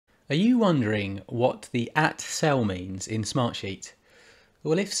Are you wondering what the @cell means in Smartsheet?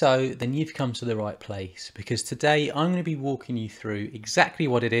 Well, if so, then you've come to the right place, because today I'm going to be walking you through exactly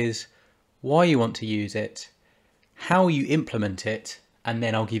what it is, why you want to use it, how you implement it, and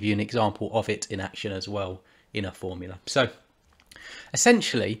then I'll give you an example of it in action as well in a formula. So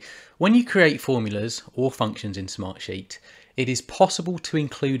essentially, when you create formulas or functions in Smartsheet, it is possible to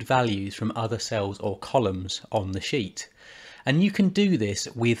include values from other cells or columns on the sheet. And you can do this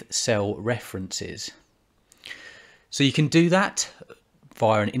with cell references. So you can do that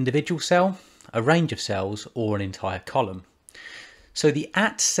via an individual cell, a range of cells, or an entire column. So the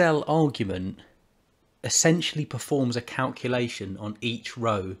 @cell argument essentially performs a calculation on each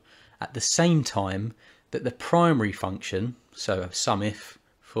row at the same time that the primary function, so a SUMIF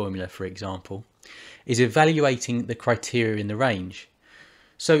formula for example, is evaluating the criteria in the range.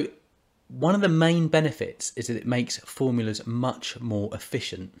 So one of the main benefits is that it makes formulas much more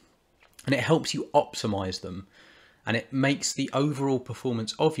efficient, and it helps you optimize them, and it makes the overall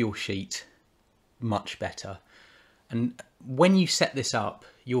performance of your sheet much better. And when you set this up,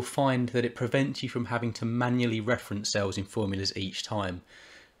 you'll find that it prevents you from having to manually reference cells in formulas each time.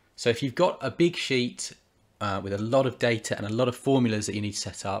 So if you've got a big sheet with a lot of data and a lot of formulas that you need to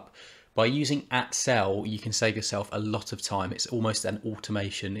set up, by using @cell, you can save yourself a lot of time. It's almost an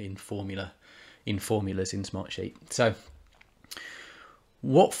automation in formulas in Smartsheet. So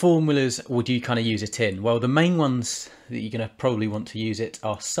what formulas would you kind of use it in? Well, the main ones that you're going to probably want to use it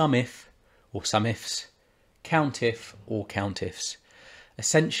are SUMIF or SUMIFs, COUNTIF or COUNTIFs.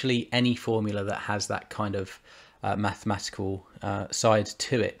 Essentially any formula that has that kind of mathematical side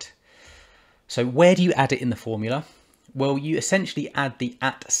to it. So where do you add it in the formula? Well, you essentially add the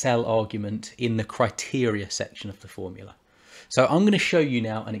 @cell argument in the criteria section of the formula. So I'm going to show you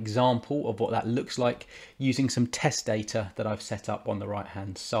now an example of what that looks like using some test data that I've set up on the right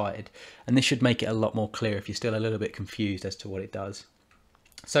hand side. And this should make it a lot more clear if you're still a little bit confused as to what it does.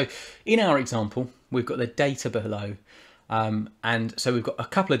 So in our example, we've got the data below. And so we've got a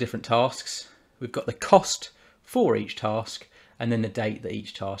couple of different tasks. We've got the cost for each task, and then the date that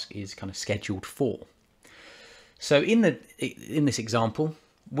each task is kind of scheduled for. So in this example,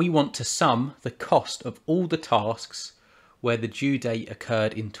 we want to sum the cost of all the tasks where the due date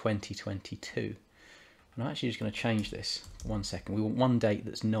occurred in 2022. And I'm actually just going to change this 1 second. We want one date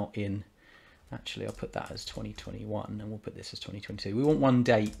that's not in, actually I'll put that as 2021 and we'll put this as 2022. We want one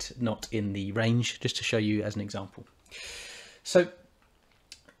date not in the range, just to show you as an example. So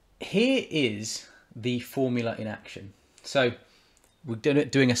here is the formula in action. So we're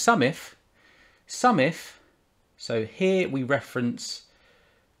doing a SUMIF. So here we reference,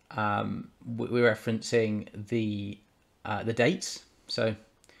 we're referencing the dates. So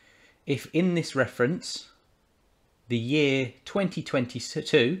if in this reference, the year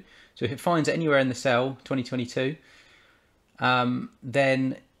 2022, so if it finds it anywhere in the cell 2022,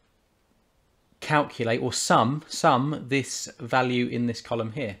 then calculate or sum this value in this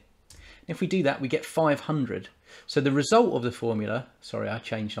column here. If we do that, we get 500. So the result of the formula, sorry, I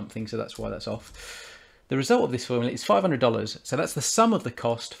changed something, so that's why that's off. The result of this formula is $500. So that's the sum of the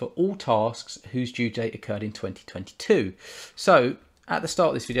cost for all tasks whose due date occurred in 2022. So at the start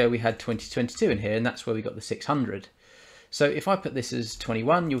of this video, we had 2022 in here, and that's where we got the 600. So if I put this as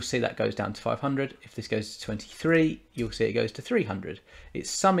 21, you'll see that goes down to 500. If this goes to 23, you'll see it goes to 300. It's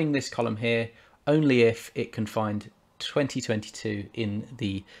summing this column here only if it can find 2022 in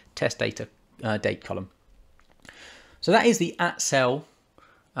the test data date column. So that is the @cell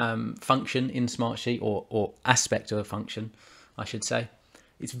function in Smartsheet, or aspect of a function, I should say.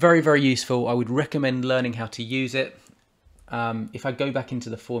 It's very, very useful. I would recommend learning how to use it. If I go back into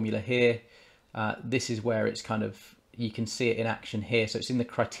the formula here, this is where it's kind of, you can see it in action here. So it's in the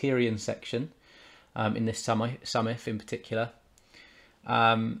criterion section, in this SUMIF in particular.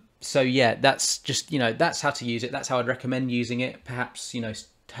 So yeah, that's just, that's how to use it. That's how I'd recommend using it. Perhaps,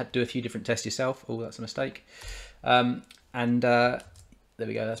 do a few different tests yourself. Oh, that's a mistake. There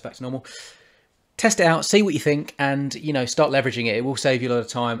we go, that's back to normal. Test it out, see what you think, and start leveraging it. It will save you a lot of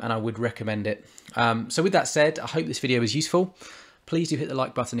time, and I would recommend it. So with that said, I hope this video was useful. Please do hit the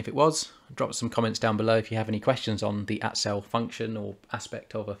like button if it was. Drop some comments down below if you have any questions on the @cell function or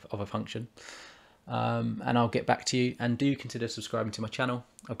aspect of a function. And I'll get back to you, and do consider subscribing to my channel.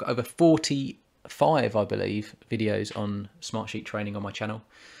 I've got over 45, I believe, videos on Smartsheet training on my channel.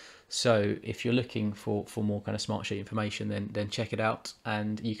 So if you're looking for more kind of Smartsheet information, then check it out,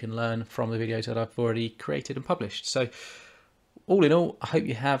 and you can learn from the videos that I've already created and published. So all in all, I hope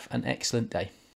you have an excellent day.